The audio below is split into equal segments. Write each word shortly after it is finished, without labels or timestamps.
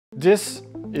This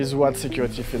is what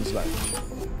security feels like.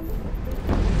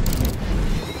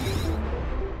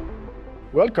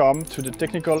 Welcome to the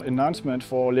technical announcement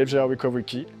for Ledger Recovery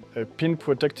Key, a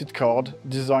pin-protected card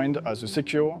designed as a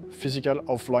secure physical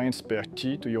offline spare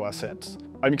key to your assets.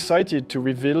 I'm excited to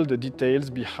reveal the details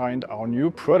behind our new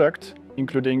product,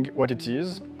 including what it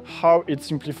is, how it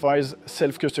simplifies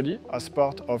self-custody as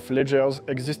part of Ledger's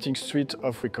existing suite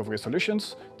of recovery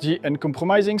solutions, the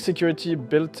uncompromising security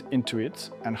built into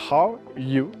it, and how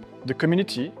you, the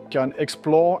community, can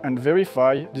explore and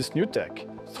verify this new tech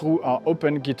through our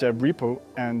open GitHub repo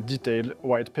and detailed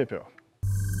white paper.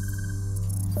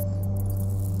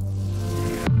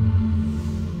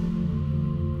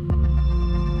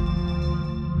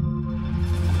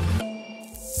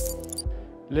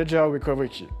 Ledger Recovery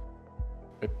Key,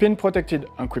 a pin-protected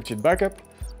encrypted backup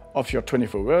of your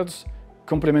 24 words,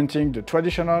 complementing the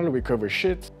traditional recovery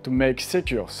sheet to make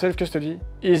secure self-custody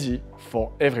easy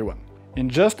for everyone. In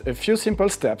just a few simple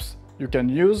steps, you can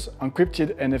use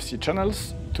encrypted NFC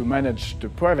channels to manage the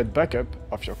private backup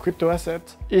of your crypto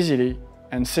asset easily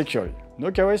and securely. No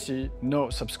KYC,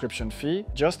 no subscription fee,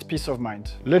 just peace of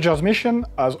mind. Ledger's mission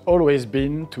has always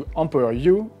been to empower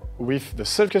you with the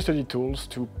self-custody tools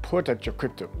to protect your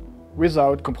crypto,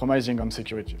 without compromising on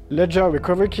security. Ledger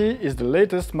Recovery Key is the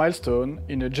latest milestone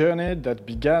in a journey that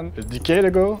began a decade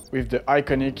ago with the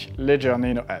iconic Ledger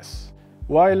Nano S.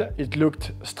 While it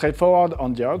looked straightforward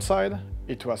on the outside,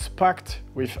 it was packed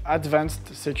with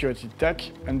advanced security tech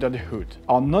under the hood.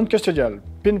 Our non-custodial,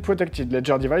 pin-protected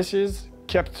Ledger devices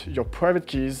kept your private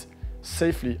keys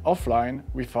safely offline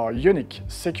with our unique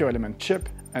secure element chip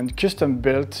and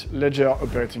custom-built Ledger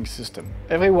operating system.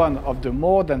 Every one of the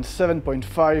more than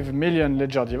 7.5 million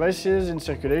Ledger devices in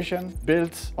circulation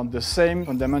built on the same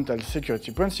fundamental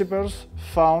security principles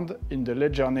found in the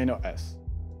Ledger Nano S.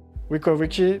 Recovery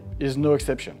Key is no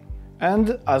exception.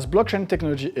 And as blockchain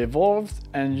technology evolved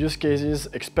and use cases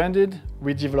expanded,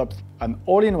 we developed an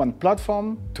all-in-one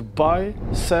platform to buy,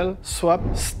 sell, swap,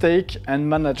 stake, and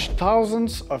manage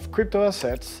thousands of crypto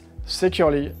assets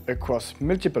securely across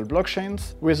multiple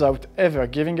blockchains without ever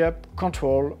giving up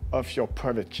control of your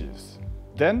private keys.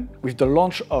 Then, with the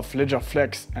launch of Ledger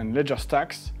Flex and Ledger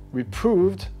Stax, we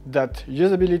proved that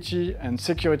usability and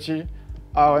security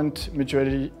aren't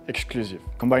mutually exclusive,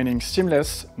 combining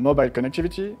seamless mobile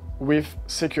connectivity with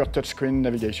secure touchscreen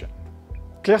navigation.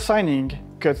 Clear signing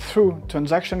cut through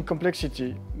transaction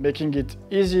complexity, making it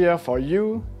easier for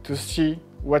you to see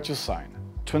what you sign.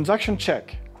 Transaction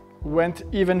check went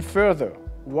even further,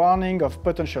 warning of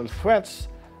potential threats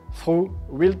through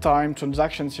real-time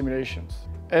transaction simulations.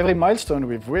 Every milestone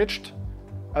we've reached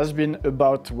has been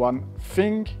about one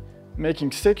thing: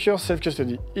 making secure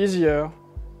self-custody easier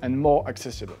and more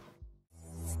accessible.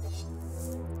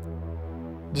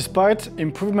 Despite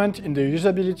improvement in the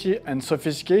usability and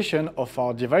sophistication of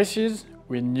our devices,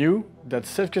 we knew that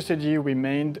self-custody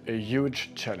remained a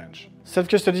huge challenge.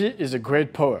 Self-custody is a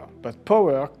great power, but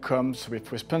power comes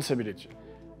with responsibility.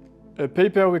 A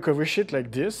paper recovery sheet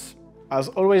like this has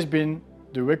always been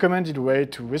the recommended way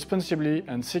to responsibly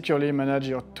and securely manage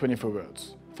your 24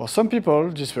 words. For some people,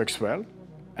 this works well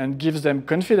and gives them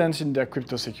confidence in their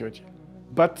crypto security.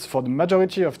 But for the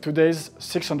majority of today's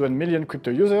 600 million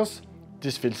crypto users,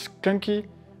 this feels clunky,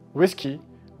 risky,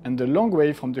 and a long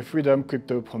way from the freedom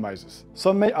crypto promises.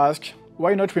 Some may ask,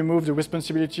 why not remove the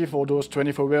responsibility for those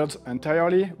 24 words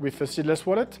entirely with a seedless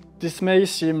wallet? This may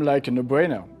seem like a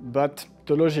no-brainer, but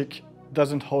the logic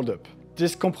doesn't hold up.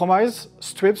 This compromise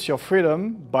strips your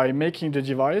freedom by making the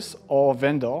device or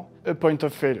vendor a point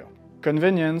of failure.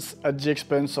 Convenience at the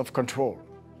expense of control.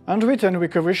 Handwritten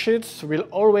recovery sheets will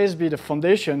always be the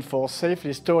foundation for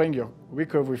safely storing your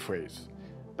recovery phrase.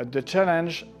 But the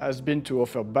challenge has been to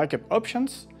offer backup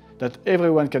options that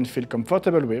everyone can feel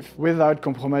comfortable with without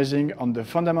compromising on the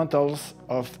fundamentals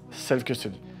of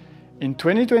self-custody. In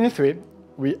 2023,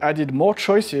 we added more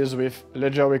choices with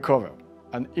Ledger Recover,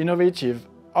 an innovative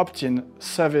opt-in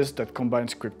service that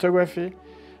combines cryptography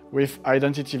with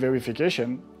identity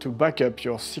verification to back up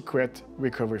your secret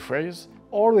recovery phrase,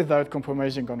 all without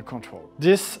compromising on control.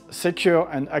 This secure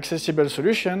and accessible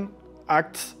solution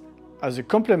acts as a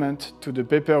complement to the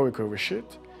paper recovery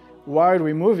sheet, while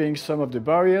removing some of the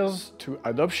barriers to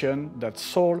adoption that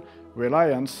sole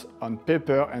reliance on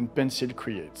paper and pencil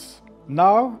creates.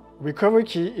 Now, Recovery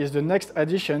Key is the next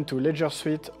addition to Ledger's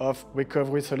suite of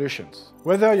recovery solutions.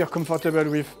 Whether you're comfortable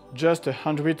with just a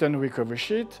handwritten recovery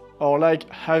sheet or like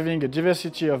having a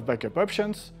diversity of backup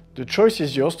options, the choice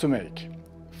is yours to make.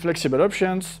 Flexible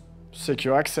options,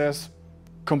 secure access,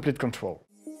 complete control.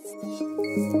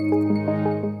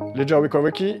 Ledger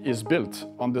recovery key is built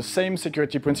on the same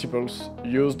security principles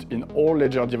used in all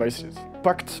Ledger devices.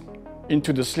 Packed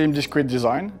into the slim discrete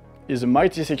design is a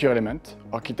mighty secure element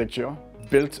architecture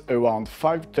built around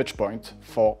 5 touchpoints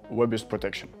for robust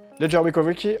protection. Ledger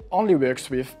recovery key only works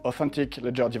with authentic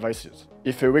Ledger devices.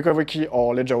 If a recovery key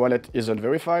or Ledger wallet isn't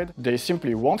verified, they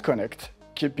simply won't connect,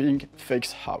 keeping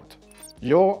fakes out.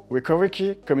 Your recovery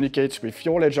key communicates with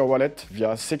your Ledger wallet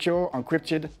via secure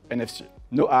encrypted NFC.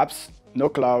 No apps, no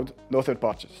cloud, no third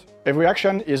parties. Every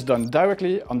action is done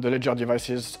directly on the Ledger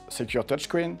device's secure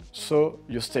touchscreen, so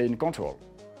you stay in control,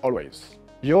 always.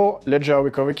 Your Ledger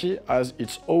recovery key has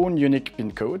its own unique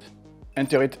PIN code.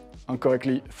 Enter it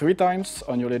incorrectly 3 times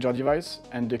on your Ledger device,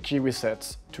 and the key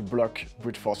resets to block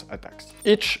brute force attacks.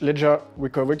 Each Ledger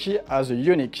recovery key has a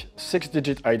unique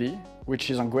 6-digit ID, which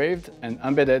is engraved and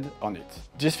embedded on it.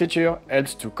 This feature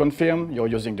helps to confirm you're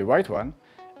using the right one,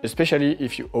 especially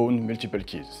if you own multiple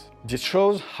keys. This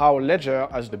shows how Ledger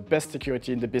has the best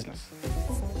security in the business.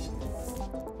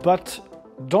 But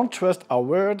don't trust our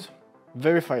word,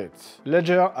 verify it.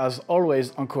 Ledger has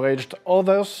always encouraged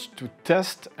others to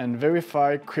test and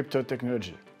verify crypto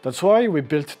technology. That's why we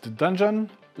built the Dungeon,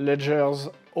 Ledger's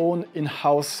own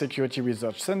in-house security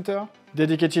research center,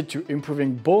 dedicated to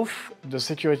improving both the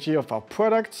security of our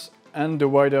products and the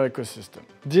wider ecosystem.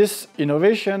 This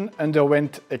innovation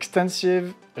underwent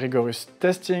extensive, rigorous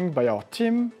testing by our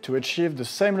team to achieve the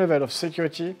same level of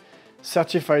security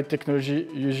certified technology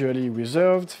usually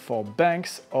reserved for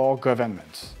banks or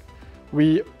governments.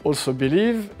 We also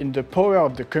believe in the power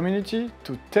of the community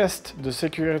to test the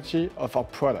security of our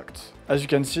products. As you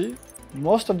can see,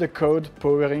 most of the code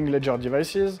powering Ledger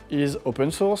devices is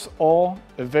open source or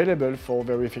available for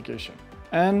verification.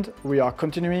 And we are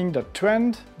continuing that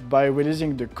trend by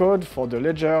releasing the code for the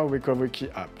Ledger Recovery Key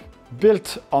app.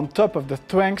 Built on top of the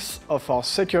strengths of our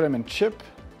secure element chip,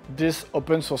 this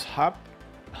open source app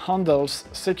handles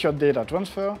secure data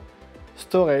transfer,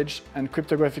 storage, and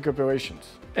cryptographic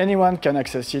operations. Anyone can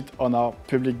access it on our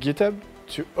public GitHub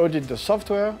to audit the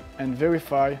software and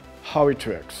verify how it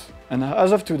works. And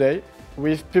as of today,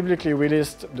 we've publicly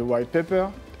released the white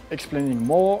paper explaining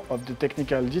more of the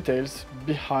technical details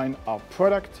behind our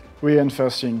product,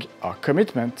 reinforcing our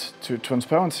commitment to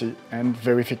transparency and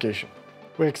verification.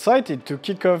 We're excited to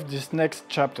kick off this next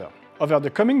chapter. Over the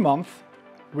coming month,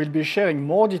 we'll be sharing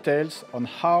more details on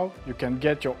how you can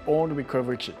get your own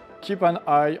recovery key. Keep an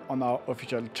eye on our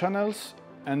official channels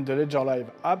and the Ledger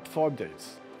Live app for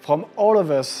updates. From all of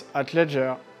us at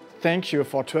Ledger, thank you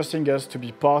for trusting us to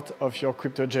be part of your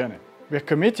crypto journey. We're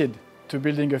committed to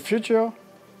building a future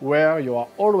where you are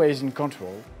always in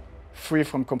control, free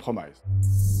from compromise.